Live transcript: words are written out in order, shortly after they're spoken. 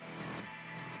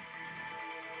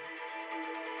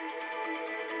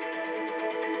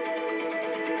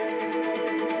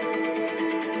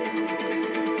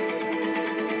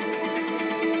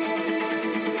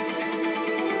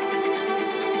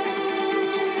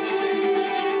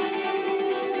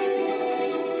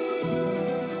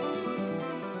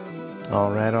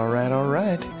All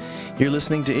right. You're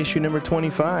listening to issue number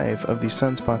 25 of the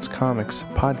Sunspots Comics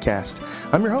podcast.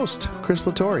 I'm your host, Chris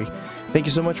Latore. Thank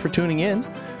you so much for tuning in.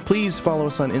 Please follow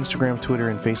us on Instagram, Twitter,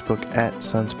 and Facebook at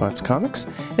Sunspots Comics.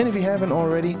 And if you haven't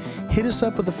already, hit us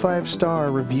up with a 5-star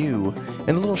review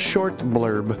and a little short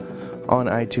blurb on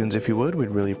iTunes if you would. We'd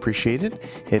really appreciate it.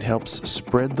 It helps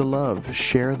spread the love,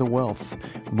 share the wealth,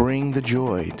 bring the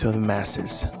joy to the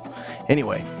masses.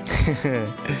 Anyway,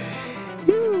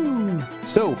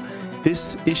 so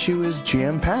this issue is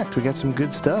jam-packed. We got some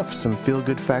good stuff, some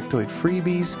feel-good factoid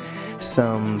freebies,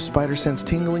 some Spider-Sense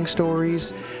tingling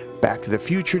stories. Back to the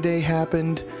Future Day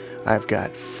happened. I've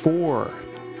got 4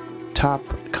 top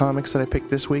comics that I picked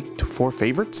this week, 4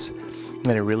 favorites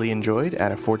that I really enjoyed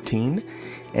out of 14.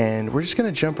 And we're just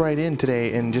going to jump right in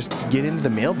today and just get into the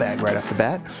mailbag right off the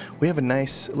bat. We have a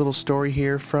nice little story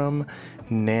here from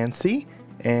Nancy.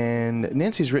 And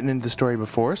Nancy's written into the story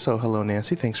before, so hello,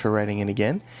 Nancy. Thanks for writing in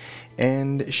again.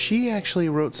 And she actually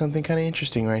wrote something kind of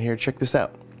interesting right here. Check this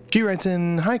out. She writes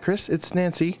in, "Hi, Chris. It's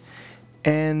Nancy.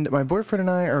 And my boyfriend and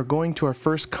I are going to our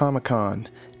first Comic-Con,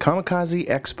 Kamikaze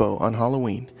Expo on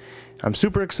Halloween. I'm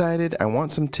super excited. I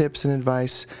want some tips and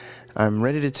advice. I'm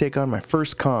ready to take on my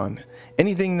first con.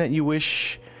 Anything that you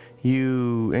wish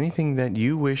you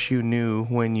knew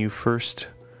when you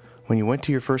went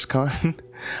to your first con?"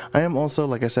 I am also,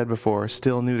 like I said before,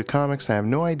 still new to comics. I have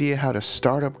no idea how to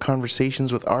start up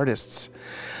conversations with artists.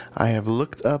 I have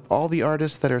looked up all the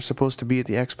artists that are supposed to be at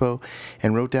the expo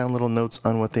and wrote down little notes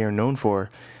on what they are known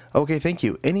for. Okay, thank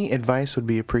you. Any advice would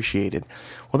be appreciated.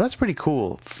 Well, that's pretty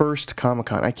cool. First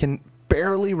Comic-Con. I can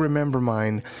barely remember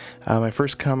mine. My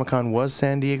first Comic-Con was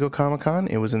San Diego Comic-Con.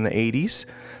 It was in the 80s,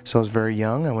 so I was very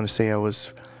young. I want to say I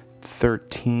was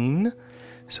 13,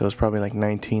 so it was probably like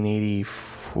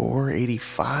 1984,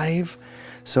 85.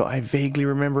 So I vaguely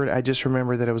remember it. I just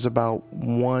remember that it was about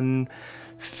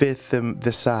 1/5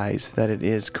 the size that it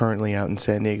is currently out in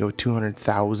San Diego.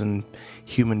 200,000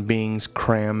 human beings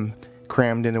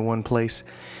crammed into one place.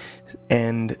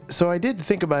 And so I did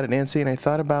think about it, Nancy, and I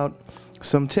thought about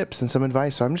some tips and some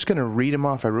advice. So I'm just going to read them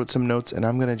off. I wrote some notes, and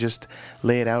I'm going to just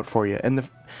lay it out for you. And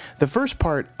the first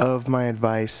part of my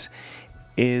advice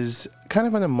is kind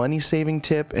of on the money-saving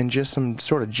tip and just some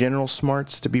sort of general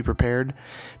smarts to be prepared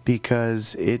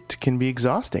because it can be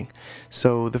exhausting.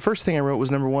 So the first thing I wrote was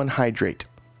number 1, hydrate.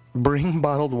 Bring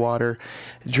bottled water.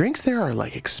 Drinks there are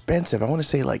like expensive. I want to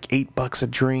say like $8 a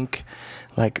drink,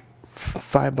 like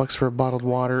 $5 for a bottled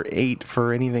water, $8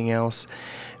 for anything else.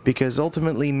 Because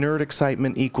ultimately, nerd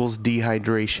excitement equals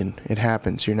dehydration. It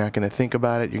happens. You're not going to think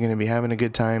about it. You're going to be having a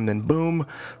good time. Then boom,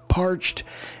 parched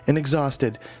and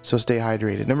exhausted. So stay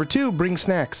hydrated. Number 2, bring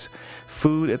snacks.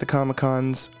 Food at the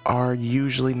Comic-Cons are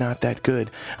usually not that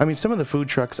good. I mean, some of the food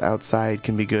trucks outside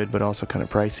can be good, but also kind of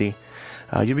pricey.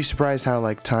 You'll be surprised how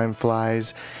like time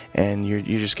flies, and you're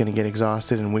just going to get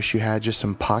exhausted and wish you had just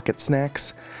some pocket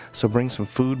snacks. So bring some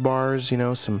food bars,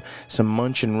 some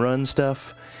munch and run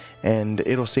stuff. And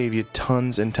it'll save you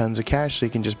tons and tons of cash so you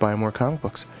can just buy more comic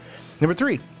books. Number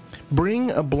 3,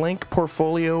 bring a blank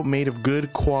portfolio made of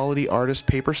good quality artist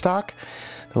paper stock.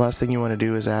 The last thing you want to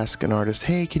do is ask an artist,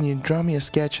 "Hey, can you draw me a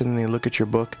sketch?" And then they look at your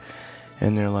book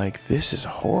and they're like, "This is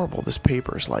horrible. This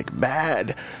paper is like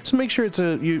bad." So make sure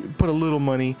you put a little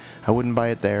money. I wouldn't buy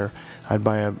it there. I'd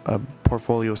buy a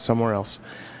portfolio somewhere else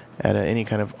at any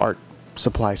kind of art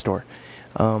supply store.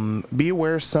 Be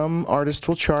aware some artists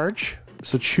will charge.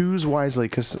 So choose wisely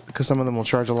because some of them will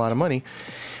charge a lot of money.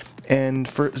 And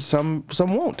for some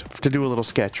won't, to do a little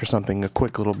sketch or something, a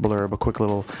quick little blurb, a quick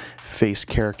little face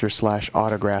character /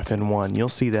 autograph in one. You'll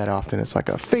see that often. It's like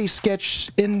a face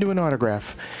sketch into an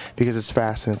autograph because it's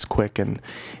fast and it's quick. And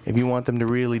if you want them to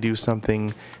really do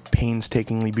something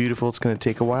painstakingly beautiful, it's going to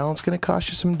take a while. It's going to cost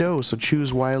you some dough. So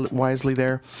choose wisely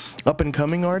there.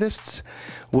 Up-and-coming artists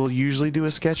will usually do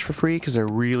a sketch for free because they're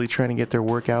really trying to get their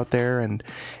work out there, and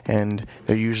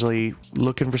they're usually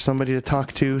looking for somebody to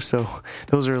talk to. So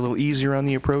those are a little easier on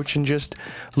the approach, and just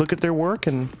look at their work.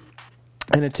 And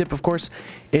a tip, of course,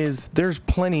 is there's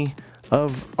plenty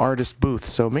of artist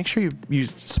booths. So make sure you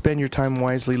spend your time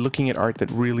wisely looking at art that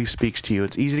really speaks to you.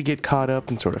 It's easy to get caught up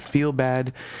and sort of feel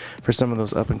bad for some of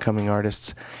those up-and-coming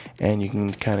artists, and you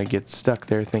can kind of get stuck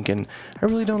there thinking, I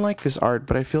really don't like this art,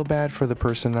 but I feel bad for the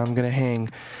person I'm going to hang.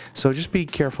 So just be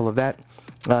careful of that.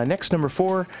 Next, number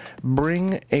 4,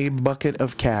 bring a bucket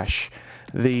of cash.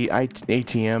 The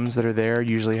ATMs that are there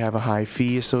usually have a high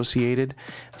fee associated.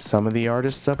 Some of the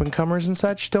artists, up-and-comers and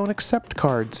such, don't accept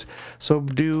cards. So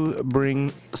do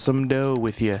bring some dough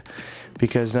with you,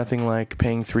 because nothing like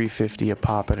paying $3.50 a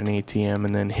pop at an ATM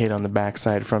and then hit on the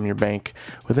backside from your bank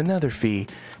with another fee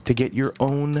to get your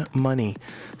own money.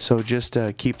 So just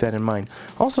keep that in mind.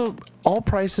 Also, all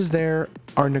prices there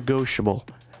are negotiable.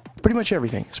 Pretty much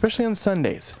everything, especially on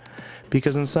Sundays.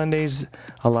 Because on Sundays,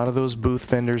 a lot of those booth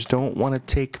vendors don't want to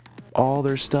take all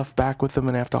their stuff back with them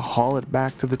and have to haul it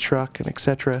back to the truck and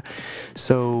etc.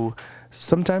 So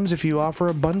sometimes if you offer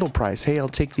a bundle price, hey, I'll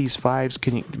take these 5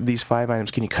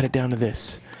 items, can you cut it down to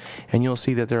this? And you'll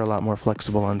see that they're a lot more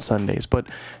flexible on Sundays. But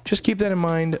just keep that in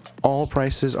mind. All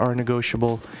prices are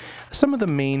negotiable. Some of the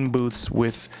main booths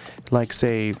with, like,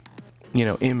 say,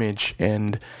 Image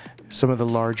and some of the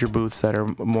larger booths that are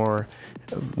more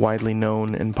widely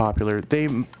known and popular, they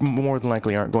more than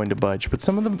likely aren't going to budge. But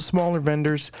some of the smaller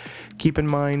vendors, keep in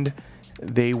mind,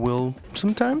 they will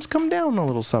sometimes come down a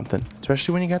little something,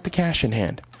 especially when you got the cash in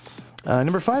hand.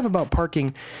 Number 5 about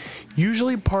parking,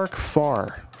 usually park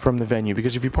far from the venue,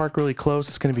 because if you park really close,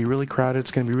 it's going to be really crowded,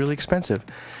 it's going to be really expensive.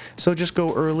 So just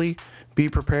go early, be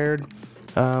prepared,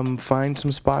 find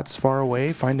some spots far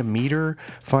away, find a meter,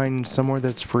 find somewhere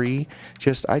that's free.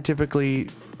 I typically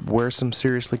wear some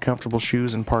seriously comfortable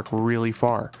shoes and park really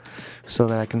far so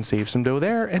that I can save some dough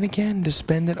there, and again, to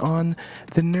spend it on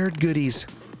the nerd goodies.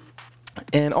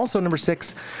 And also, number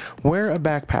 6, wear a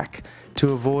backpack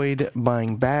to avoid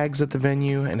buying bags at the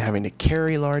venue and having to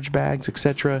carry large bags,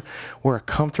 etc. Wear a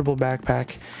comfortable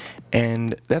backpack,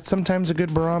 and that's sometimes a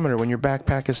good barometer. When your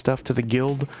backpack is stuffed to the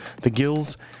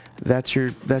gills, that's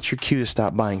your cue to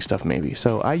stop buying stuff maybe.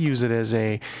 So I use it as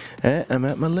I'm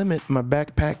at my limit. My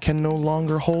backpack can no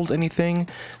longer hold anything.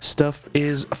 Stuff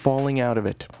is falling out of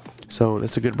it. So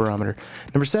that's a good barometer.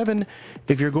 Number 7,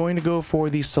 if you're going to go for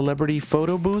the celebrity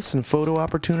photo booths and photo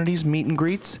opportunities, meet and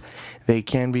greets, they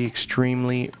can be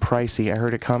extremely pricey. I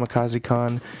heard at Kamikaze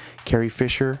Con, Carrie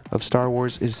Fisher of Star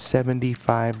Wars is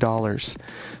 $75.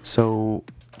 So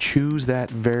choose that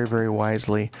very, very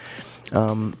wisely.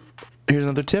 Here's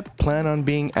another tip. Plan on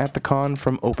being at the con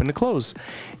from open to close.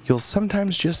 You'll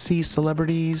sometimes just see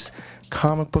celebrities,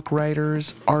 comic book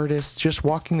writers, artists just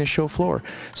walking the show floor.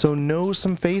 So know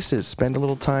some faces. Spend a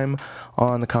little time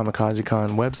on the Kamikaze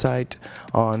Con website,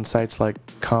 on sites like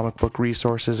Comic Book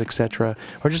Resources, etc.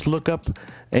 Or just look up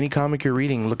any comic you're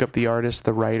reading. Look up the artist,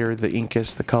 the writer, the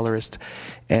inkist, the colorist,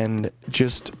 and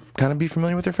just kind of be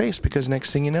familiar with their face, because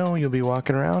next thing you know, you'll be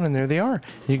walking around and there they are.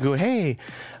 You go, hey,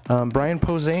 Brian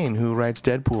Posehn, who writes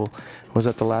Deadpool, was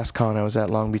at the last con I was at,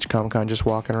 Long Beach Comic Con, just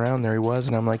walking around. There he was,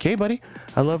 and I'm like, hey, buddy,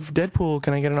 I love Deadpool.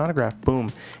 Can I get an autograph?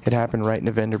 Boom. It happened right in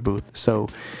a vendor booth. So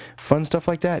fun stuff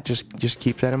like that. Just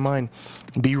keep that in mind.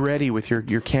 Be ready with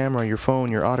your camera, your phone,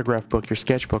 your autograph book, your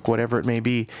sketchbook, whatever it may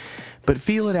be. But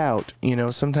feel it out.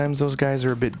 Sometimes those guys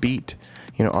are a bit beat,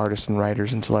 artists and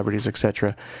writers and celebrities,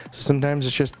 etc. So sometimes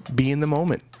it's just be in the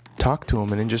moment. Talk to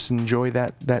them and then just enjoy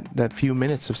that few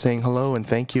minutes of saying hello and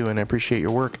thank you and I appreciate your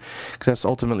work, because that's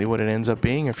ultimately what it ends up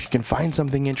being. If you can find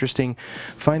something interesting,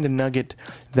 find a nugget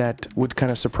that would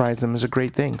kind of surprise them, is a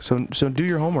great thing. So do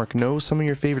your homework, know some of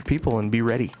your favorite people, and be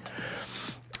ready.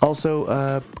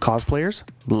 Also, cosplayers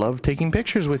love taking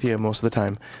pictures with you most of the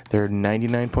time. They're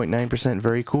 99.9%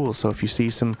 very cool. So if you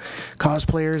see some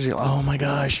cosplayers, you're like, oh my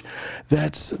gosh,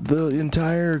 that's the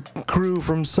entire crew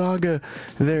from Saga.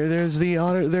 There's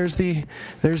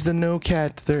the No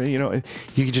Cat. There,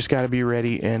 you just got to be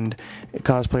ready. And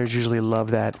cosplayers usually love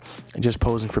that, just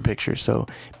posing for pictures. So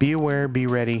be aware, be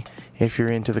ready if you're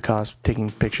into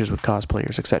taking pictures with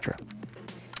cosplayers, etc.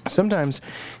 Sometimes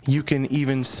you can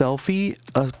even selfie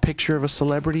a picture of a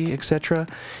celebrity, etc.,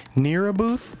 near a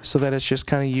booth, so that it's just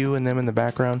kind of you and them in the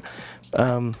background.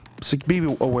 So be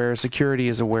aware. Security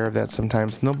is aware of that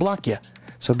sometimes, and they'll block you.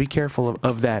 So be careful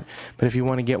of that. But if you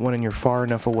want to get one and you're far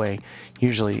enough away,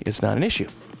 usually it's not an issue.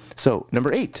 So,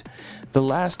 number 8, the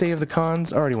last day of the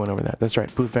cons. I already went over that. That's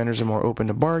right. Booth vendors are more open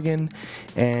to bargain.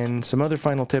 And some other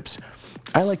final tips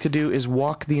I like to do is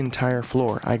walk the entire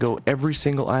floor. I go every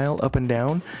single aisle up and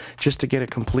down just to get a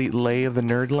complete lay of the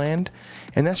Nerdland.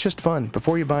 And that's just fun.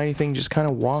 Before you buy anything, just kind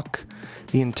of walk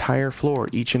the entire floor,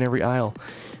 each and every aisle.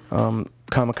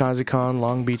 Kamikaze Con,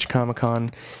 Long Beach Comic Con,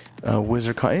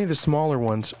 Wizard Con, any of the smaller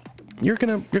ones. You're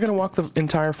gonna walk the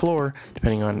entire floor,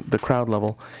 depending on the crowd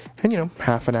level, and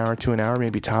half an hour to an hour,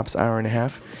 maybe tops hour and a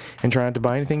half, and try not to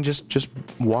buy anything. Just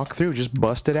walk through, just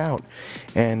bust it out.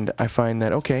 And I find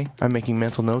that I'm making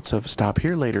mental notes of stop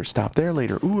here later, stop there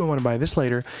later. Ooh, I want to buy this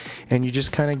later, and you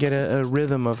just kind of get a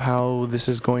rhythm of how this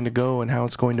is going to go and how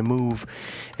it's going to move,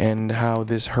 and how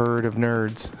this herd of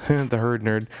nerds, the herd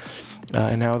nerd,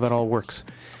 and how that all works.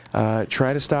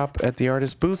 Try to stop at the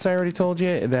artist booths. I already told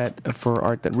you that for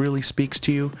art that really speaks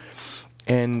to you,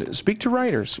 and speak to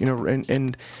writers,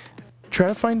 and try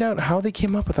to find out how they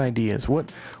came up with ideas.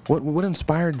 What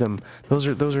inspired them? Those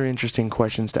are interesting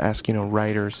questions to ask,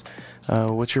 writers.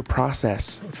 What's your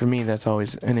process? For me, that's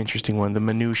always an interesting one, the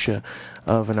minutia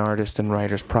of an artist and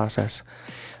writer's process.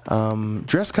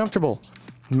 Dress comfortable.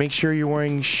 Make sure you're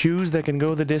wearing shoes that can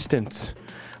go the distance.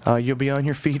 You'll be on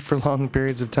your feet for long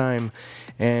periods of time,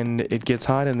 and it gets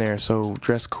hot in there, so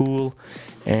dress cool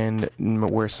and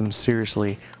wear some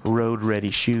seriously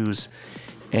road-ready shoes.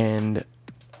 And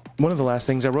one of the last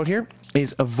things I wrote here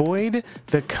is avoid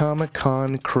the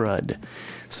Comic-Con crud.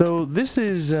 So this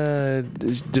is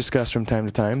discussed from time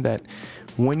to time that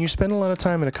when you spend a lot of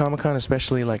time at a Comic-Con,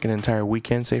 especially like an entire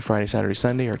weekend, say Friday, Saturday,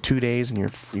 Sunday, or 2 days, and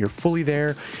you're fully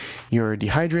there, you're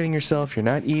dehydrating yourself, you're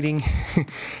not eating,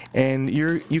 and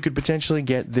you could potentially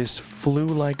get this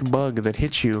flu-like bug that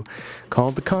hits you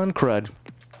called the con crud.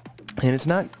 And it's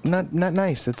not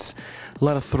nice. It's a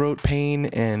lot of throat pain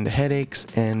and headaches,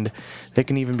 and there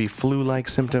can even be flu-like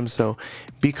symptoms. So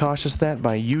be cautious of that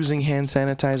by using hand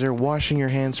sanitizer, washing your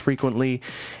hands frequently.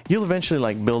 You'll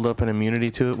eventually build up an immunity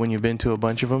to it when you've been to a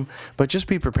bunch of them, but just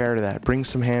be prepared of that. Bring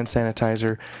some hand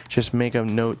sanitizer. Just make a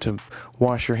note to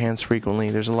wash your hands frequently.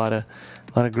 There's a lot of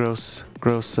gross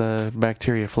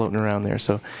bacteria floating around there.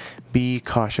 So be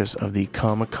cautious of the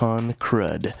Comic-Con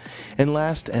crud. And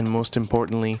last and most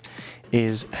importantly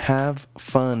is have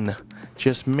fun.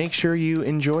 Just make sure you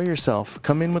enjoy yourself.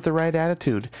 Come in with the right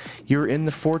attitude. You're in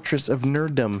the fortress of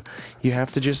nerddom. You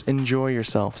have to just enjoy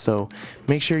yourself. So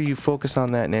make sure you focus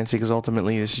on that, Nancy, because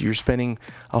ultimately you're spending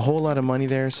a whole lot of money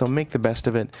there. So make the best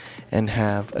of it and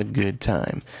have a good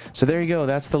time. So there you go.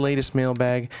 That's the latest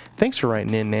mailbag. Thanks for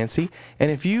writing in, Nancy.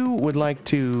 And if you would like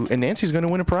to, and Nancy's going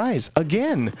to win a prize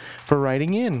again for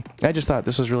writing in. I just thought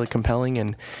this was really compelling,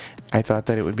 and I thought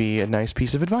that it would be a nice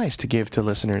piece of advice to give to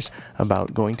listeners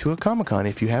about going to a Comic-Con.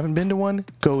 If you haven't been to one,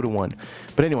 go to one.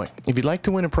 But anyway, if you'd like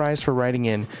to win a prize for writing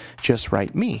in, just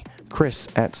write me, Chris,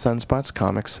 at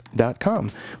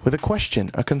sunspotscomics.com with a question,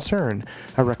 a concern,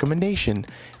 a recommendation,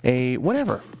 a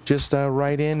whatever. Just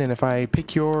write in, and if I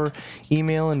pick your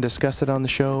email and discuss it on the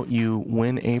show, you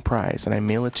win a prize, and I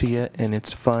mail it to you, and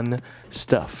it's fun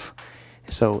stuff.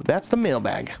 So that's the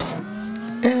mailbag.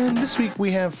 And this week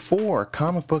we have 4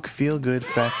 comic book feel-good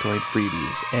factoid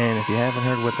freebies. And if you haven't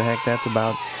heard what the heck that's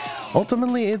about,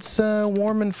 ultimately it's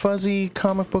warm and fuzzy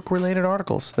comic book related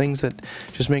articles. Things that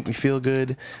just make me feel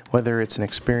good, whether it's an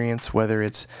experience, whether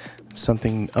it's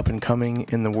something up and coming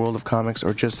in the world of comics,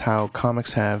 or just how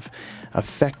comics have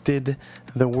affected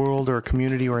the world or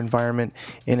community or environment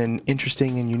in an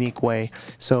interesting and unique way.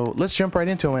 So let's jump right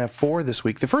into them. I have 4 this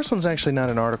week. The first one's actually not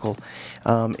an article.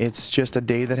 It's just a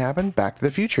day that happened, Back to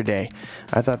the Future Day.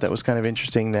 I thought that was kind of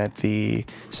interesting that the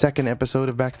second episode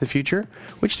of Back to the Future,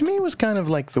 which to me was kind of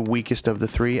like the weakest of the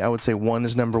 3. I would say 1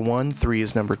 is number 1, 3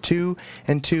 is number 2,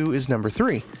 and 2 is number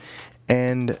 3.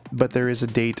 But there is a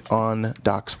date on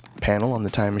Doc's panel on the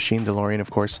Time Machine, DeLorean,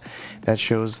 of course, that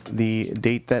shows the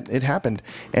date that it happened.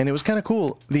 And it was kind of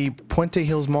cool. The Puente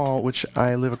Hills Mall, which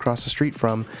I live across the street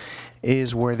from,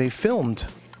 is where they filmed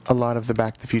a lot of the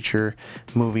Back to the Future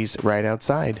movies right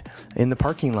outside in the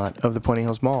parking lot of the Puente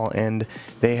Hills Mall. And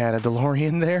they had a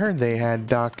DeLorean there. They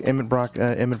had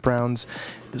Emmett Brown's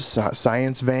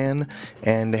science van,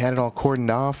 and they had it all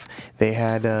cordoned off. They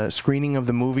had a screening of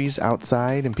the movies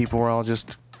outside, and people were all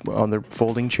just on their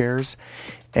folding chairs.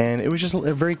 And it was just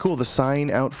very cool. The sign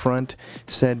out front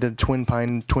said the Twin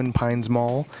Pines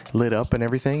Mall, lit up and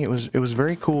everything. It was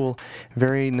very cool,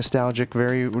 very nostalgic,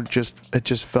 it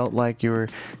just felt like you were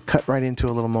cut right into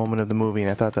a little moment of the movie,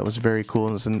 and I thought that was very cool.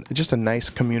 It was just a nice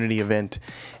community event,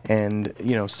 and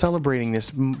celebrating this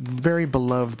very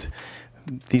beloved,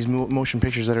 these motion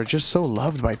pictures that are just so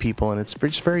loved by people, and it's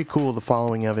just very cool, the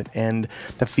following of it and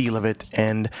the feel of it.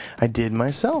 And I did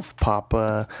myself pop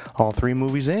all 3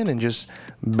 movies in and just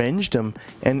binged them,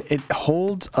 and it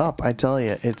holds up. I tell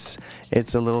you, it's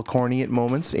a little corny at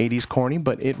moments, 80s corny,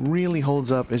 but it really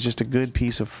holds up. It's just a good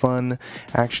piece of fun,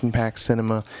 action-packed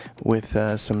cinema with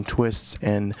some twists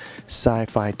and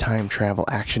sci-fi time travel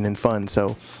action and fun.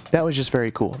 So that was just very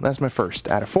cool. That's my first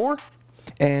out of 4.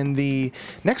 And the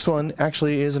next one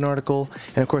actually is an article,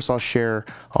 and of course I'll share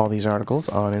all these articles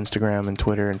on Instagram and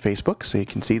Twitter and Facebook so you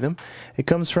can see them. It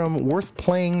comes from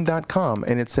worthplaying.com,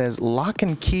 and it says, Lock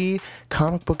and Key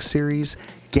comic book series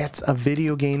gets a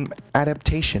video game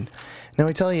adaptation. Now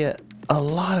I tell you, a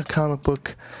lot of comic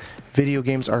book video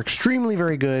games are extremely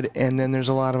very good, and then there's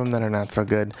a lot of them that are not so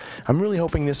good. I'm really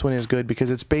hoping this one is good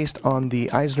because it's based on the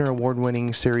Eisner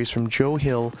Award-winning series from Joe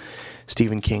Hill,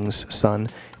 Stephen King's son,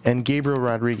 and Gabriel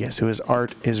Rodriguez, whose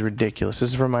art is ridiculous. This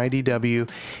is from IDW,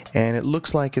 and it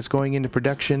looks like it's going into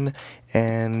production,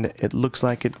 and it looks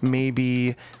like it may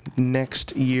be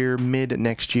next year, mid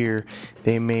next year,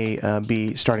 they may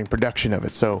be starting production of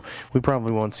it. So we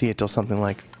probably won't see it till something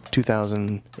like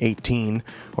 2018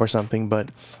 or something, but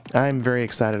I'm very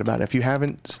excited about it. If you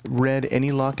haven't read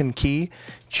any Lock and Key,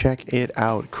 check it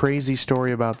out. Crazy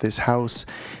story about this house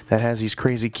that has these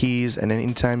crazy keys, and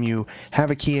anytime you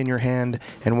have a key in your hand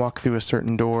and walk through a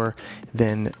certain door,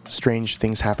 then strange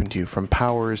things happen to you, from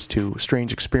powers to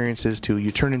strange experiences to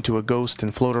you turn into a ghost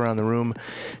and float around the room.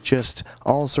 Just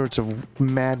all sorts of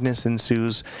madness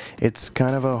ensues. It's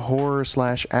kind of a horror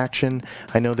slash action.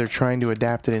 I know they're trying to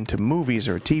adapt it into movies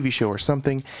or a TV show or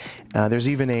something. There's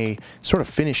even a sort of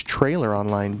finished trailer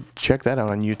online. Check that out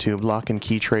on YouTube, Lock and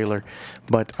Key trailer.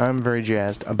 But I'm very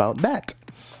jazzed about that.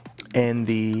 And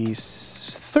the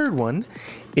third one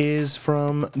is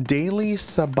from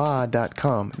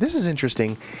dailysabah.com. This is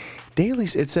interesting.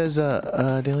 It says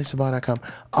dailysabah.com.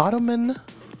 Ottoman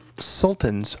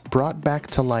sultans brought back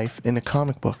to life in a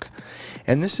comic book.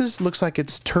 And this looks like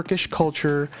it's Turkish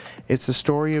culture. It's the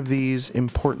story of these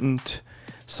important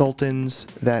sultans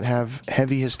that have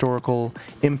heavy historical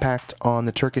impact on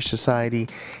the Turkish society,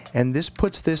 and this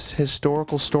puts this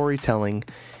historical storytelling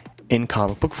in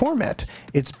comic book format.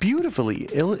 It's beautifully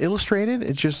illustrated.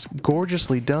 It's just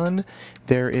gorgeously done.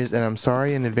 There is, and I'm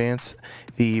sorry in advance,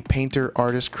 the painter,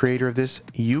 artist, creator of this,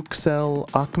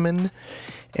 Yüksel Akman,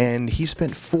 and he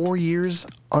spent 4 years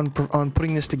on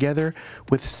putting this together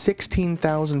with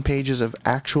 16,000 pages of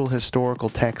actual historical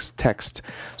text.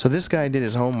 So this guy did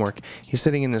his homework. He's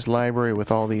sitting in this library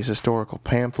with all these historical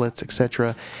pamphlets,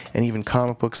 etc., and even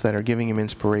comic books that are giving him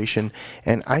inspiration.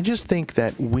 And I just think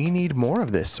that we need more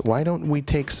of this. Why don't we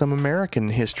take some American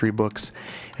history books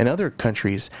and other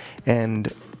countries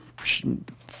and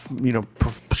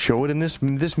show it in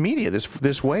this media,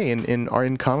 this way,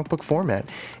 in comic book format?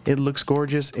 It looks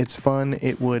gorgeous. It's fun.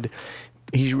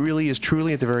 He really is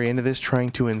truly at the very end of this trying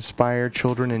to inspire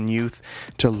children and youth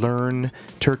to learn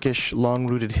Turkish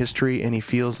long-rooted history, and he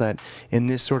feels that in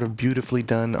this sort of beautifully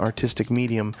done artistic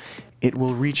medium, it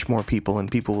will reach more people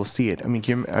and people will see it. I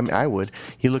mean, I would.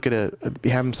 You look at have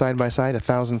them side by side,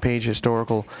 1,000-page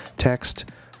historical text,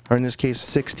 or in this case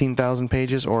 16,000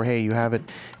 pages, or hey, you have it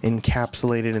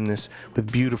encapsulated in this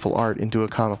with beautiful art into a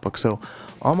comic book. So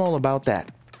I'm all about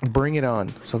that. Bring it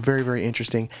on. So very, very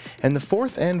interesting. And the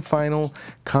fourth and final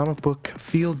comic book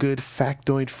feel-good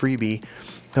factoid freebie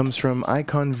comes from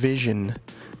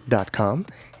iconvision.com,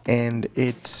 and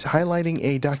it's highlighting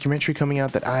a documentary coming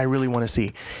out that I really want to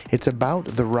see. It's about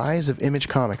the rise of Image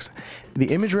Comics.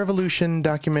 The Image Revolution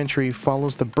documentary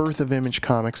follows the birth of Image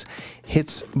Comics,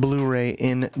 hits Blu-ray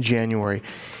in January.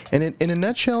 And it, in a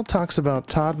nutshell, talks about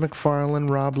Todd McFarlane,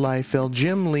 Rob Liefeld,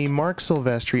 Jim Lee, Mark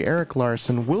Silvestri, Eric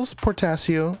Larson, Whilce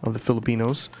Portacio of the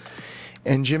Filipinos,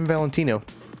 and Jim Valentino,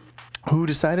 who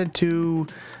decided to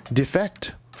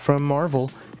defect from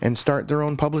Marvel and start their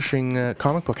own publishing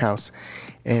comic book house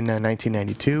in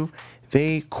 1992.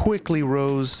 They quickly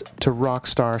rose to rock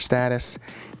star status,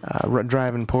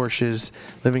 driving Porsches,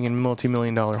 living in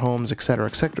multi-million-dollar homes, etc.,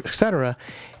 etc., etc.,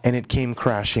 and it came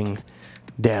crashing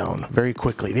down very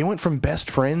quickly. They went from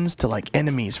best friends to like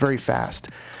enemies very fast.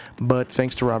 But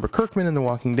thanks to Robert Kirkman and The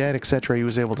Walking Dead, etc., he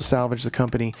was able to salvage the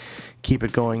company, keep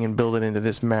it going, and build it into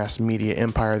this mass media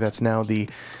empire that's now the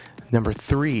number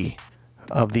 3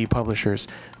 of the publishers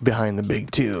behind the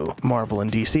big 2, Marvel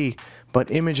and DC.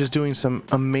 But Image is doing some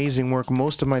amazing work.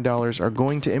 Most of my dollars are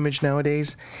going to Image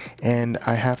nowadays, and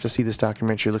I have to see this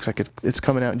documentary. It looks like it's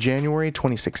coming out in January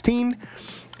 2016,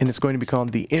 and it's going to be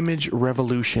called The Image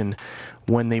Revolution.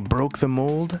 When they broke the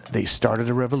mold, they started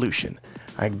a revolution.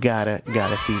 I gotta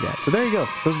see that. So there you go.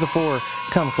 Those are the 4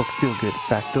 comic book feel-good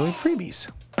factoid freebies.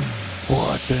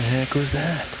 What the heck was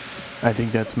that? I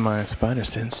think that's my spider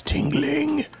sense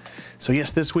tingling. So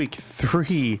yes, this week,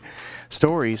 3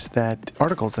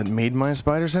 articles that made my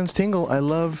spider sense tingle. I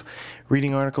love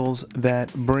reading articles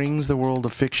that brings the world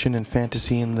of fiction and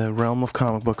fantasy in the realm of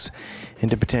comic books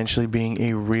into potentially being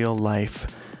a real life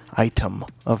item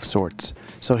of sorts.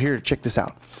 So here, check this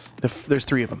out. There's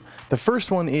 3 of them. The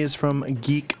first one is from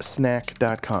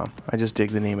geeksnack.com. I just dig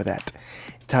the name of that.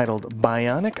 Titled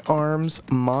Bionic Arms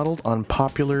Modeled on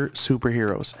Popular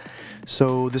Superheroes.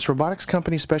 So this robotics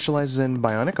company specializes in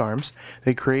bionic arms.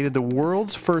 They created the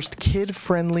world's first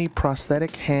kid-friendly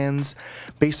prosthetic hands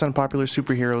based on popular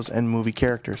superheroes and movie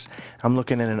characters. I'm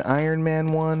looking at an Iron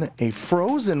Man one, a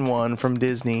Frozen one from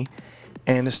Disney,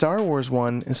 and a Star Wars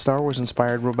one, a Star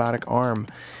Wars-inspired robotic arm.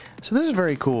 So this is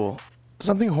very cool.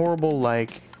 Something horrible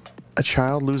like a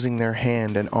child losing their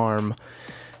hand and arm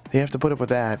They have to put up with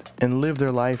that and live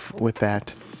their life with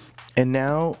that. And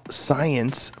now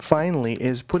science finally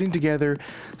is putting together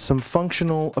some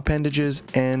functional appendages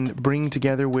and bringing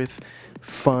together with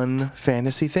fun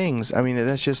fantasy things. I mean,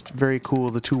 that's just very cool,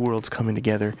 the two worlds coming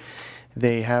together.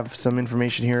 They have some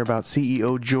information here about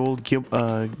CEO Joel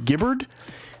Gibbard,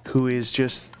 who is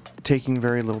just taking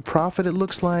very little profit, it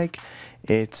looks like.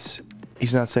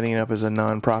 He's not setting it up as a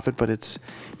non-profit, but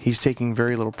he's taking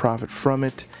very little profit from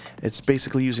it. It's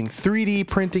basically using 3D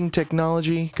printing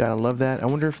technology. Gotta love that. I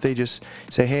wonder if they just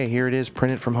say, hey, here it is,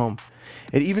 print it from home.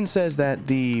 It even says that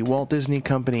the Walt Disney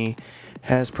Company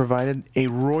has provided a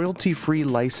royalty-free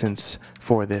license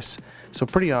for this. So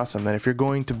pretty awesome that if you're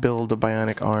going to build a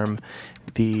bionic arm,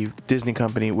 the Disney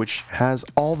Company, which has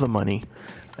all the money,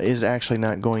 is actually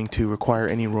not going to require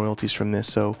any royalties from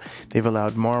this. So they've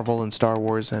allowed Marvel and Star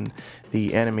Wars and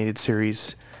the animated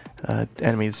series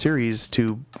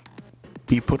to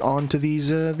be put onto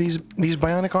these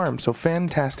bionic arms. So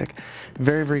fantastic,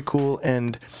 very, very cool.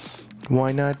 And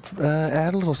why not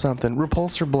add a little something?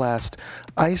 Repulsor blast,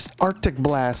 Arctic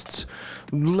blasts,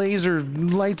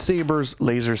 lightsabers,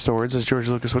 laser swords, as George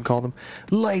Lucas would call them,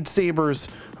 lightsabers.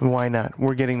 Why not?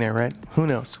 We're getting there, right? Who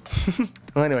knows?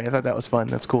 Well, anyway, I thought that was fun.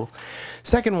 That's cool.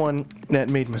 Second one that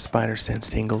made my spider sense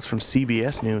tingles from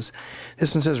CBS News.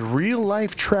 This one says,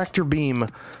 real-life tractor beam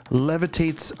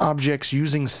levitates objects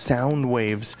using sound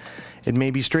waves. It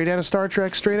may be straight out of Star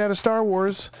Trek, straight out of Star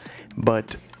Wars,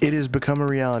 but it has become a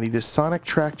reality. This sonic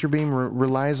tractor beam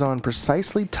relies on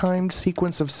precisely timed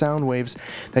sequence of sound waves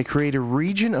that create a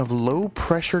region of low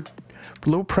pressures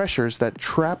that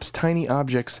traps tiny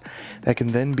objects that can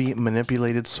then be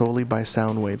manipulated solely by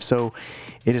sound waves. So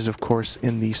it is, of course,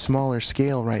 in the smaller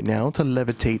scale right now to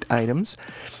levitate items,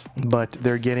 but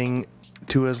they're getting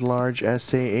to as large as,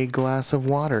 say, a glass of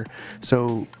water.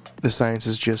 So the science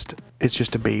is just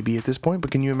a baby at this point.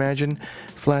 But can you imagine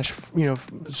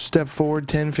step forward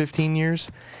 10, 15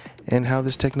 years and how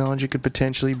this technology could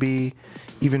potentially be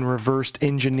even reversed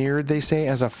engineered, they say,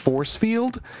 as a force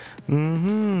field?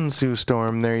 Sue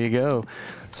Storm, there you go.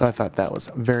 So I thought that was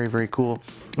very, very cool.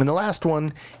 And the last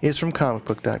one is from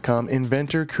comicbook.com.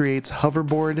 Inventor creates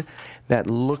hoverboard that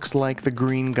looks like the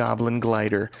Green Goblin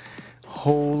glider.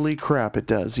 Holy crap, it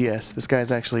does. Yes, this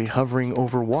guy's actually hovering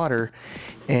over water,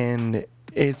 and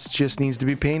it just needs to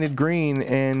be painted green,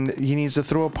 and he needs to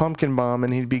throw a pumpkin bomb,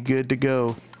 and he'd be good to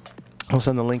go. I'll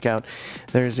send the link out.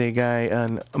 There's a guy,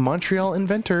 a Montreal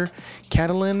inventor,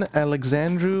 Catalin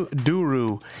Alexandru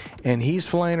Duru, and he's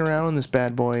flying around on this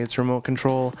bad boy. It's remote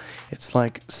control. It's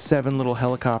like 7 little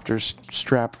helicopters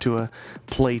strapped to a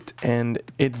plate, and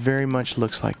it very much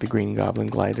looks like the Green Goblin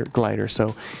glider.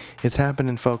 So it's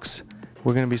happening, folks.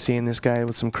 We're going to be seeing this guy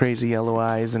with some crazy yellow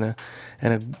eyes and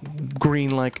a green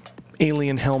like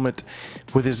alien helmet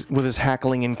with his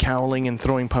hackling and cowling and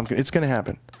throwing pumpkin. It's going to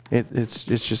happen. It's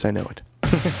just, I know it.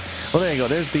 Well, there you go.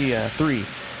 There's the 3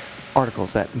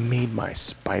 articles that made my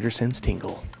spider sense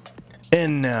tingle.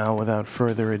 And now, without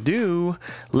further ado,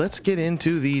 let's get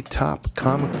into the top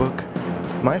comic book,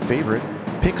 my favorite,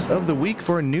 picks of the week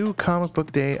for New Comic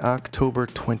Book Day, October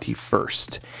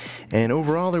 21st. And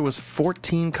overall, there was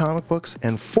 14 comic books,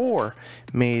 and 4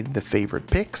 made the favorite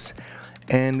picks.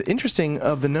 And interesting,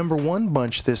 of the number 1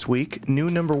 bunch this week, new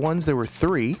number 1s, there were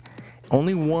 3.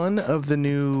 Only 1 of the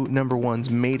new number 1s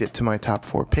made it to my top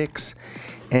 4 picks.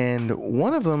 And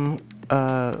one of them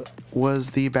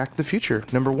was the Back to the Future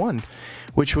number 1,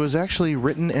 which was actually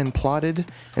written and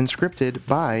plotted and scripted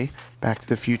by Back to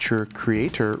the Future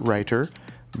writer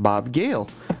Bob Gale.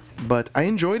 But I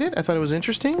enjoyed it. I thought it was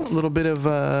interesting. A little bit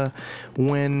of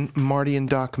when Marty and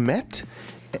Doc met.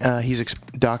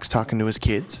 Doc's talking to his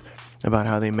kids about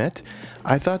how they met.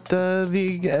 I thought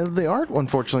the art,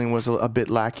 unfortunately, was a bit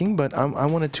lacking, but I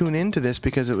want to tune into this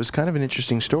because it was kind of an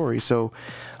interesting story. So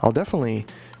I'll definitely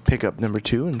pick up number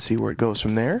 2 and see where it goes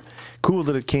from there. Cool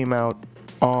that it came out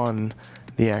on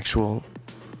the actual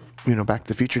Back to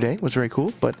the Future Day. Was very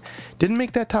cool, but didn't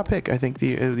make that top pick. I think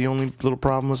the only little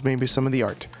problem was maybe some of the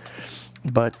art.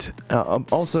 But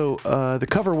also, the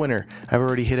cover winner I've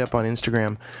already hit up on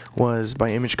Instagram was by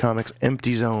Image Comics,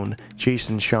 Empty Zone,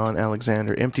 Jason Sean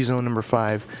Alexander. Empty Zone number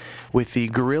 5 with the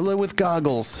Gorilla with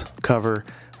Goggles cover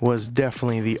was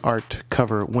definitely the art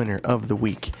cover winner of the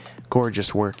week.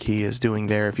 Gorgeous work he is doing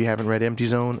there. If you haven't read Empty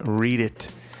Zone, read it.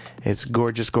 It's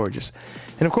gorgeous, gorgeous.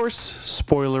 And of course,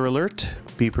 spoiler alert,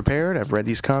 be prepared. I've read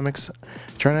these comics.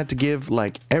 Try not to give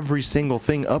like every single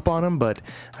thing up on them, but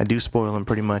I do spoil them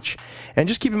pretty much. And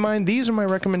just keep in mind, these are my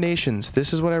recommendations.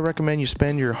 This is what I recommend you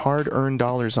spend your hard-earned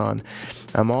dollars on.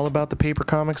 I'm all about the paper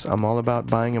comics. I'm all about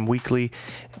buying them weekly.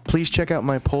 Please check out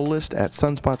my poll list at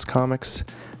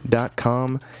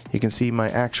TheContentCreatorComics.com. You can see my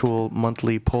actual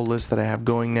monthly pull list that I have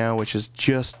going now, which is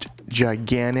just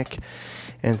gigantic.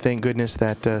 And thank goodness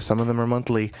that some of them are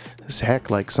monthly. Heck,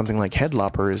 like something like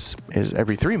Headlopper is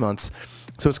every 3 months.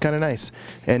 So it's kind of nice.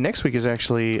 And next week is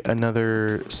actually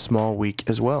another small week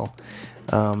as well.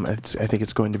 I think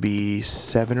it's going to be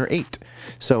 7 or 8.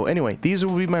 So anyway, these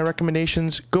will be my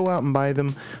recommendations. Go out and buy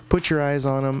them. Put your eyes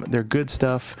on them. They're good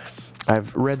stuff.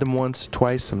 I've read them once,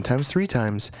 twice, sometimes 3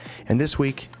 times. And this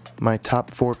week, my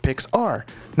top 4 picks are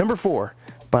number 4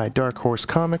 by Dark Horse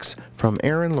Comics from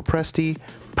Aaron Lopresti,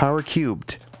 Power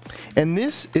Cubed. And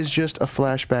this is just a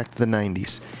flashback to the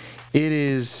 90s. It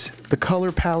is the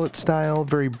color palette style,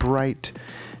 very bright,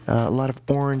 a lot of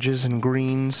oranges and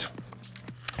greens.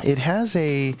 It has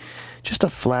just a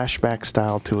flashback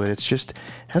style to it. It's just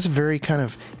has a very kind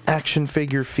of action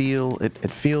figure feel.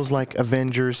 It feels like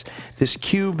Avengers. This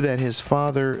cube that his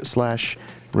father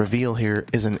 / reveal here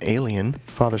is an alien,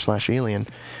 father / alien,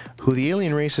 who the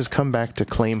alien race has come back to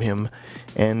claim him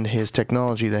and his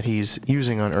technology that he's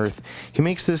using on Earth. He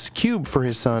makes this cube for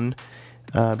his son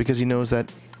because he knows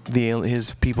that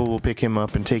his people will pick him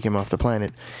up and take him off the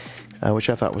planet, which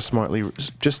I thought was smart.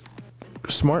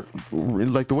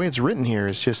 Like the way it's written here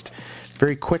is just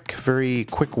very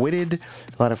quick-witted.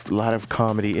 A lot of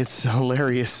comedy. It's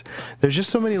hilarious. There's just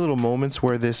so many little moments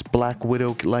where this Black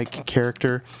Widow-like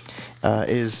character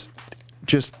is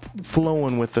just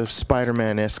flowing with the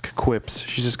Spider-Man-esque quips.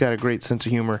 She's just got a great sense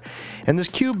of humor. And this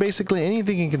cube, basically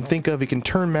anything he can think of, he can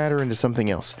turn matter into something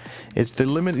else. It's the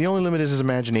limit. The only limit is his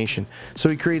imagination. So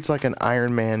he creates like an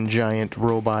Iron Man giant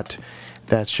robot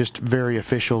that's just very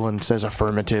official and says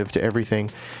affirmative to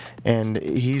everything. And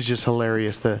he's just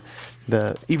hilarious. Even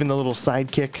the little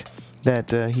sidekick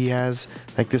that he has,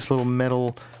 like this little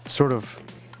metal sort of,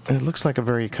 it looks like a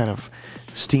very kind of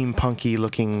steampunky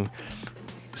looking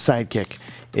sidekick,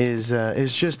 is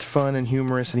just fun and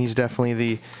humorous, and he's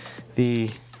definitely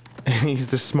he's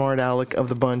the smart aleck of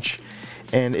the bunch,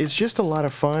 and it's just a lot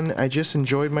of fun. I just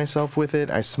enjoyed myself with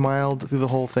it. I smiled through the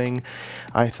whole thing.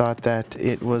 I thought that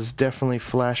it was definitely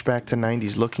flashback to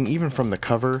 90s looking, even from the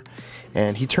cover,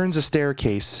 and he turns a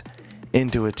staircase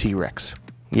into a T-Rex.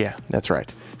 Yeah, that's right.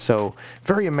 So,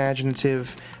 very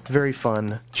imaginative, very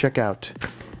fun. Check out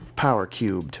Power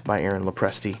Cubed by Aaron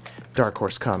Lopresti, Dark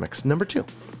Horse Comics, number 2.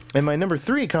 And my number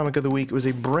 3 comic of the week was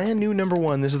a brand new number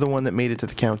 1. This is the one that made it to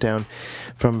the countdown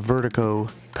from Vertigo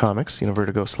Comics,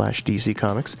 Vertigo / DC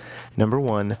Comics. Number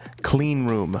 1, Clean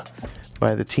Room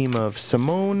by the team of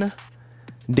Simone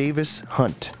Davis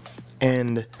Hunt.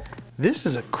 And this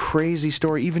is a crazy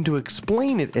story, even to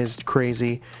explain it as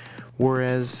crazy,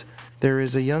 whereas there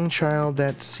is a young child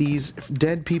that sees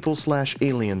dead people /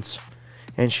 aliens.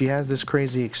 And she has this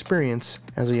crazy experience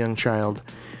as a young child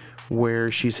where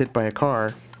she's hit by a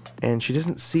car, and she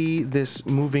doesn't see this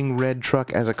moving red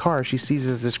truck as a car. She sees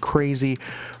it as this crazy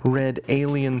red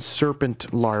alien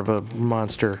serpent larva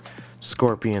monster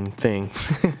scorpion thing.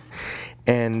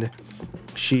 And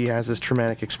she has this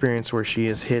traumatic experience where she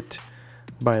is hit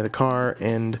by the car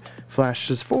and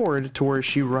flashes forward to where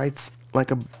she writes like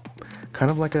a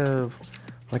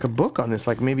book on this,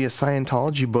 like maybe a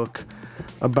Scientology book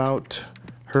about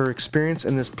her experience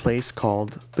in this place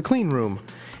called the Clean Room.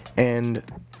 And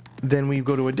then we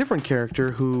go to a different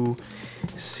character who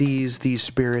sees these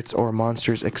spirits or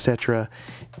monsters, etc.,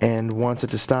 and wants it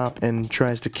to stop and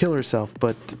tries to kill herself,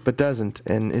 but doesn't,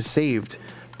 and is saved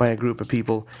by a group of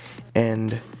people.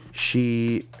 And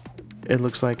she, it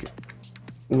looks like,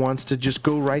 wants to just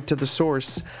go right to the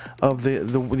source of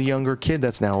the younger kid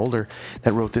that's now older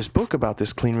that wrote this book about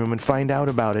this Clean Room and find out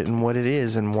about it and what it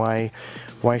is and why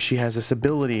she has this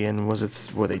ability, and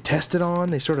were they tested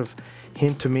on? They sort of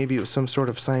hint to maybe it was some sort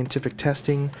of scientific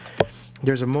testing.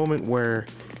 There's a moment where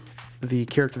the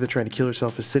character that tried to kill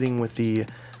herself is sitting with the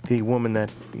woman that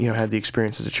had the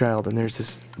experience as a child, and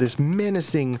there's this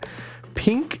menacing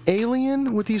pink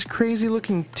alien with these crazy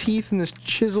looking teeth and this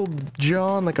chiseled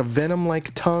jaw and like a venom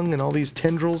like tongue and all these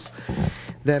tendrils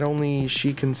that only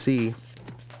she can see.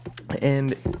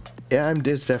 And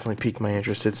it's definitely piqued my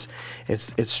interest.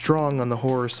 It's strong on the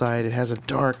horror side. It has a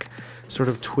dark, sort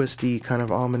of twisty, kind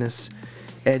of ominous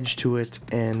edge to it,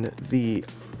 and the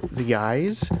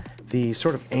eyes, the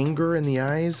sort of anger in the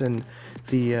eyes, and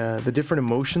the different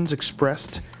emotions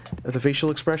expressed, the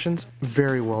facial expressions,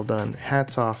 very well done.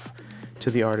 Hats off to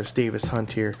the artist Davis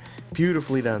Hunt here.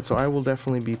 Beautifully done. So I will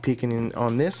definitely be peeking in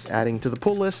on this, adding to the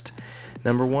pull list.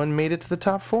 Number 1 made it to the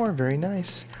top 4. Very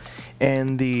nice.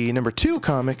 And the number 2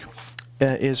 comic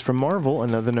is from Marvel,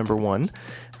 another number 1,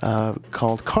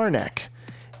 called Karnak,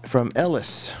 from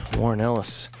Ellis, Warren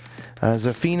Ellis,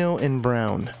 Zaffino and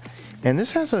Brown. And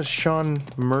this has a Sean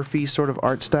Murphy sort of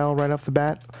art style right off the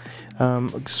bat.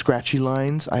 Scratchy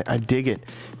lines. I dig it.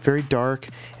 Very dark.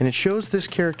 And it shows this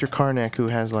character, Karnak, who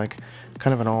has like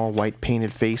kind of an all white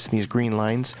painted face and these green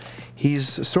lines.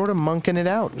 He's sort of monking it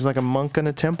out. He's like a monk in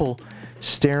a temple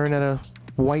staring at a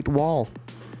white wall,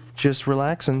 just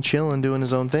relaxing, chilling, doing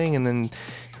his own thing. And then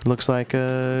it looks like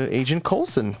Agent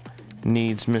Coulson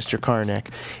needs Mr. Karnak.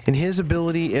 And his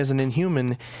ability as an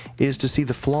Inhuman is to see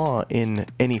the flaw in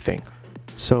anything.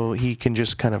 So he can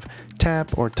just kind of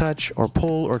tap or touch or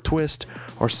pull or twist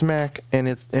or smack,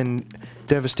 and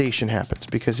devastation happens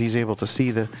because he's able to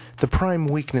see the prime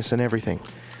weakness in everything.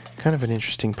 Kind of an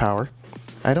interesting power.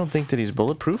 I don't think that he's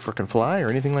bulletproof or can fly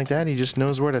or anything like that. He just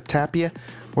knows where to tap you,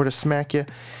 where to smack you.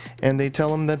 And they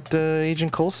tell him that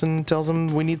Agent Coulson tells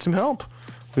him, we need some help.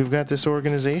 We've got this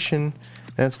organization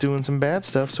that's doing some bad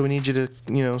stuff, so we need you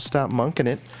to, stop monking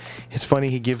it. It's funny,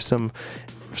 he gives some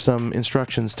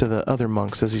instructions to the other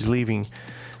monks as he's leaving.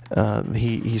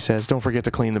 He says, don't forget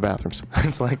to clean the bathrooms.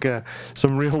 It's like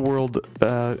some real world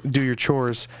do your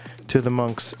chores to the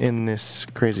monks in this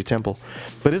crazy temple.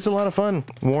 But it's a lot of fun.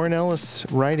 Warren Ellis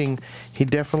writing, he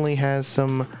definitely has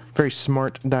some very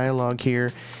smart dialogue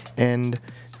here, and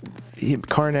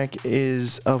Karnak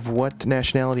is of what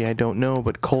nationality I don't know,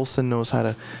 but Coulson knows how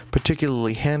to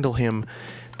particularly handle him,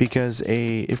 because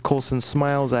if Coulson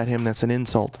smiles at him, that's an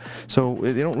insult. So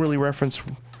they don't really reference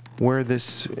where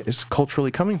this is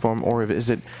culturally coming from, or is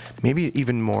it maybe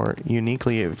even more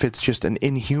uniquely if it's just an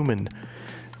Inhuman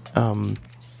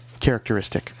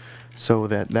characteristic. So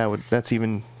that's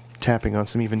even tapping on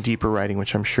some even deeper writing,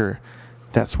 which I'm sure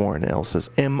that's Warren Ellis's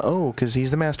M.O., because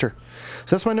he's the master.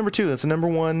 So that's my number 2. That's the number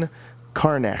 1,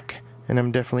 Karnak. And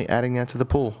I'm definitely adding that to the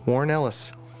pool. Warren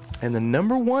Ellis. And the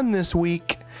number 1 this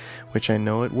week, which I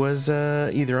know it was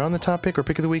either on the top pick or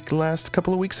pick of the week the last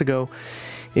couple of weeks ago,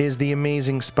 is The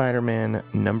Amazing Spider-Man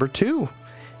number 2.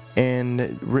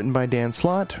 And written by Dan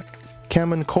Slott.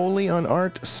 Camuncoli on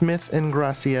art. Smith and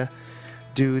Gracia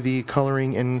do the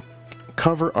coloring, and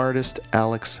cover artist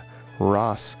Alex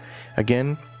Ross.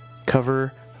 Again,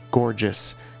 cover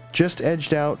gorgeous. Just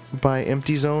edged out by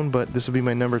Empty Zone, but this will be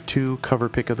my number 2 cover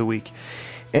pick of the week.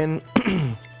 And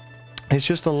it's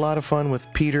just a lot of fun with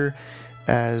Peter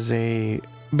as a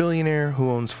billionaire who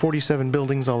owns 47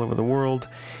 buildings all over the world.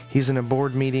 He's in a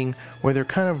board meeting where they're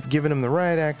kind of giving him the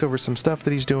riot act over some stuff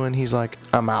that he's doing. He's like,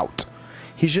 I'm out.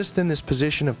 He's just in this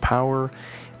position of power,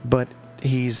 but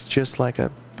he's just like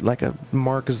a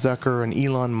Mark Zucker and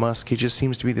Elon Musk. He just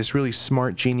seems to be this really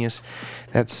smart genius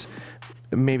that's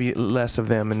maybe less of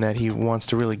them, and that he wants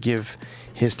to really give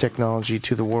his technology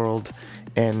to the world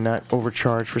and not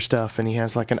overcharge for stuff. And he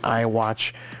has like an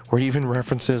iWatch where he even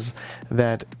references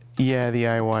that, yeah, the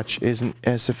iWatch isn't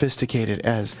as sophisticated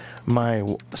as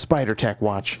my Spider Tech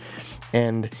watch.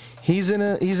 And he's in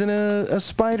a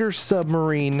spider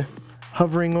submarine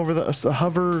hovering over a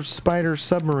hover spider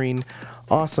submarine.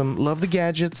 Awesome. Love the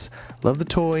gadgets. Love the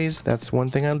toys. That's one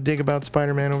thing I dig about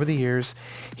Spider-Man over the years.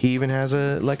 He even has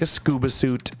a scuba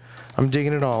suit. I'm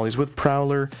digging it all. He's with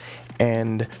Prowler,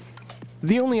 and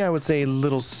the only, I would say,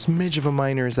 little smidge of a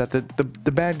minor is that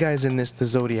the bad guys in the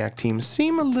Zodiac team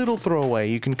seem a little throwaway.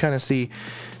 You can kind of see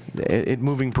it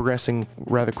progressing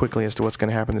rather quickly as to what's going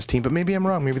to happen in this team, but maybe I'm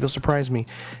wrong. Maybe they'll surprise me.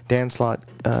 Dan Slott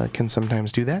can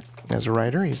sometimes do that as a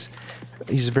writer. He's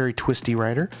a very twisty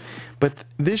writer. But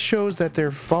this shows that they're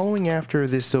following after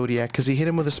this Zodiac because he hit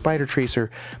him with a spider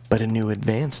tracer, but a new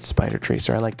advanced spider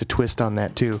tracer. I like the twist on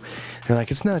that too. They're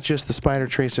like, it's not just the spider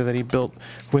tracer that he built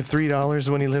with $3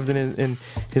 when he lived in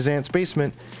his aunt's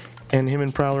basement. And him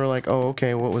and Prowler are like, oh,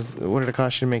 okay, what did it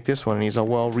cost you to make this one? And he's all,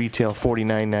 well, retail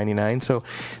 $49.99. So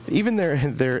even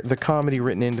the comedy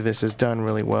written into this is done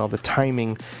really well. The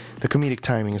timing, the comedic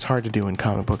timing is hard to do in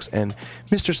comic books. And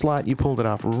Mr. Slott, you pulled it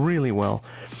off really well.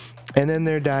 And then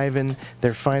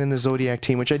they're finding the Zodiac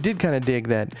team, which I did kind of dig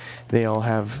that they all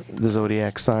have the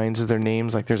Zodiac signs as their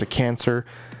names. Like there's a Cancer,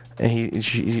 and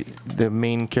the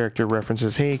main character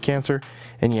references, hey, Cancer.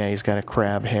 And yeah, he's got a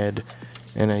crab head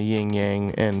and a yin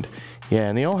yang, and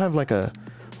they all have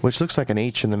which looks like an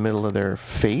H in the middle of their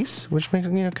face, which makes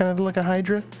kind of like a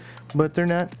Hydra, but they're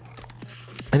not.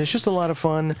 And it's just a lot of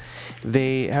fun.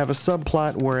 They have a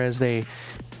subplot, whereas they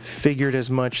figured as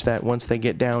much that once they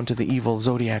get down to the evil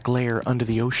Zodiac lair under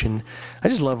the ocean. I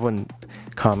just love when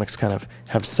comics kind of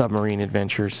have submarine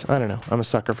adventures. I don't know, I'm a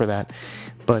sucker for that.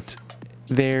 But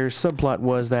their subplot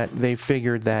was that they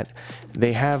figured that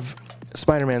they have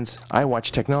Spider-Man's iWatch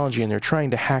technology, and they're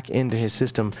trying to hack into his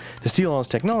system to steal all his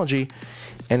technology.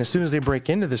 And as soon as they break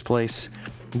into this place,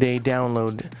 they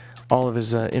download all of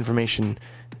his information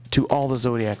to all the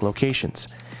Zodiac locations.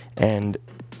 And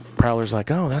Prowler's like,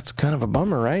 oh, that's kind of a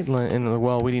bummer, right? And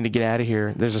well, we need to get out of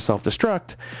here. There's a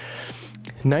self-destruct.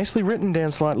 Nicely written,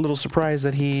 Dan Slott. Little surprised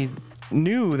that he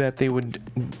knew that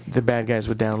the bad guys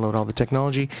would download all the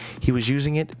technology. He was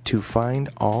using it to find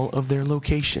all of their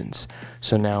locations.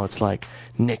 So now it's like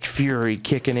Nick Fury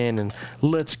kicking in and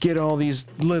let's get all these,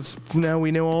 now we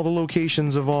know all the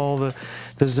locations of all the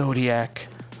Zodiac,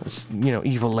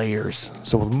 evil layers.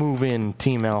 So we'll move in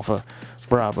Team Alpha,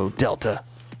 Bravo, Delta,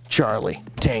 Charlie,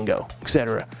 Tango,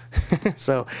 etc.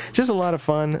 So just a lot of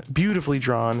fun, beautifully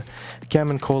drawn.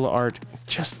 Camincola art,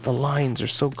 just the lines are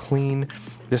so clean.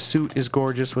 The suit is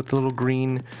gorgeous with the little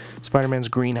green, Spider-Man's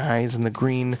green eyes and the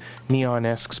green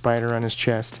neon-esque spider on his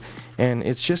chest. And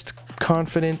it's just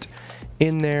confident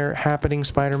in there, happening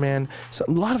Spider-Man. So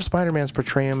a lot of Spider-Mans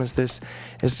portray him as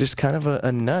just kind of a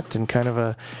nut and kind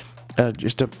of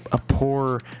just a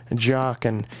poor jock.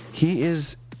 And he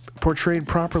is portrayed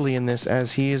properly in this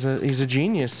as he's a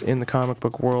genius in the comic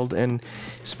book world, and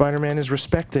Spider-Man is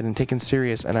respected and taken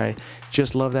serious, and I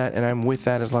just love that, and I'm with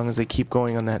that as long as they keep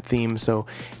going on that theme. So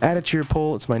add it to your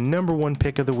poll. It's my number one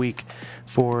pick of the week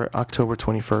for October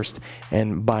 21st,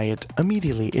 and buy it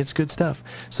immediately. It's good stuff.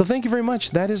 So thank you very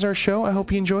much. That is our show. I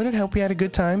hope you enjoyed it. I hope you had a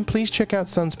good time. Please check out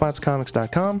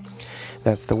sunspotscomics.com.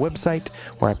 That's the website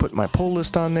where I put my poll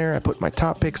list on there. I put my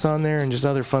top picks on there and just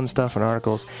other fun stuff and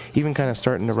articles. Even kind of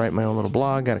starting to write my own little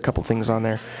blog. Got a couple things on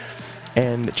there.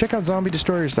 And check out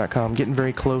zombiedestroyers.com. Getting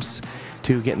very close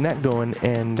to getting that going.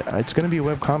 And it's going to be a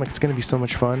webcomic. It's going to be so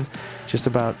much fun. Just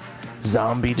about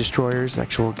zombie destroyers.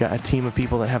 A team of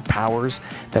people that have powers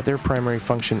that their primary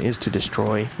function is to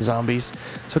destroy zombies.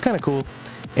 So kind of cool.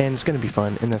 And it's going to be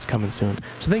fun, and that's coming soon.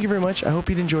 So thank you very much. I hope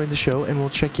you enjoyed the show, and we'll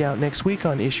check you out next week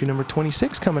on issue number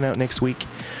 26 coming out next week.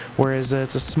 Whereas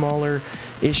it's a smaller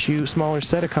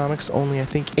set of comics, only I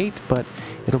think 8, but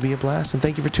it'll be a blast. And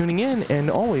thank you for tuning in, and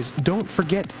always don't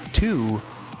forget to...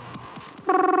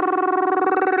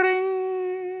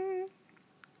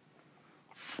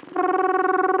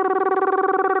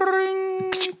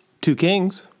 Two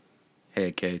Kings.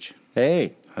 Hey, Cage.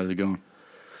 Hey. How's it going?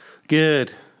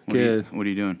 Good. Good. What are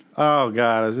you doing? Oh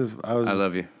God, I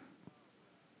love you.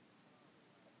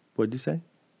 What'd you say?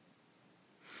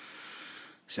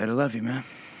 Said I love you, man.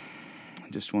 I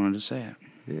just wanted to say it.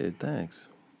 Dude, thanks.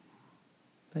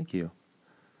 Thank you.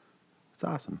 It's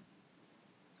awesome.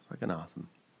 It's fucking awesome.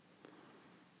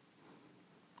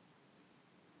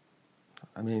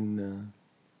 I mean,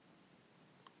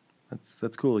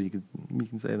 that's cool. You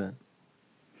can say that.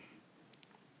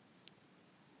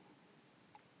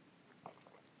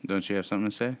 Don't you have something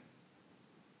to say?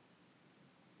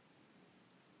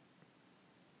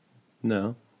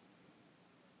 No.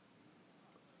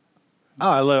 Oh,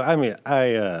 I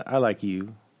like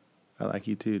you. I like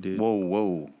you too, dude.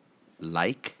 Whoa.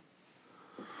 Like?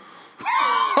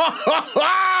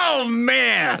 Oh,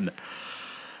 man!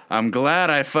 I'm glad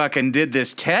I fucking did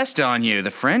this test on you, the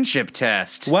friendship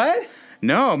test. What?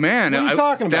 No, man. What are you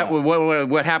talking about?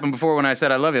 What happened before when I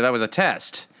said I love you, that was a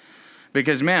test.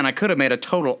 Because, man, I could have made a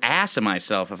total ass of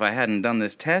myself if I hadn't done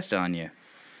this test on you.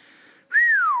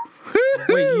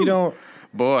 Wait, you don't...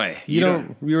 Boy.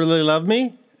 You really love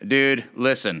me? Dude,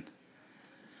 listen.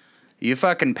 You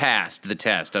fucking passed the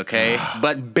test, okay?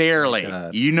 But barely.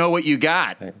 God. You know what you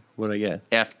got. Hey, what'd I get?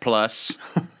 F+.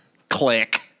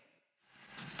 Click.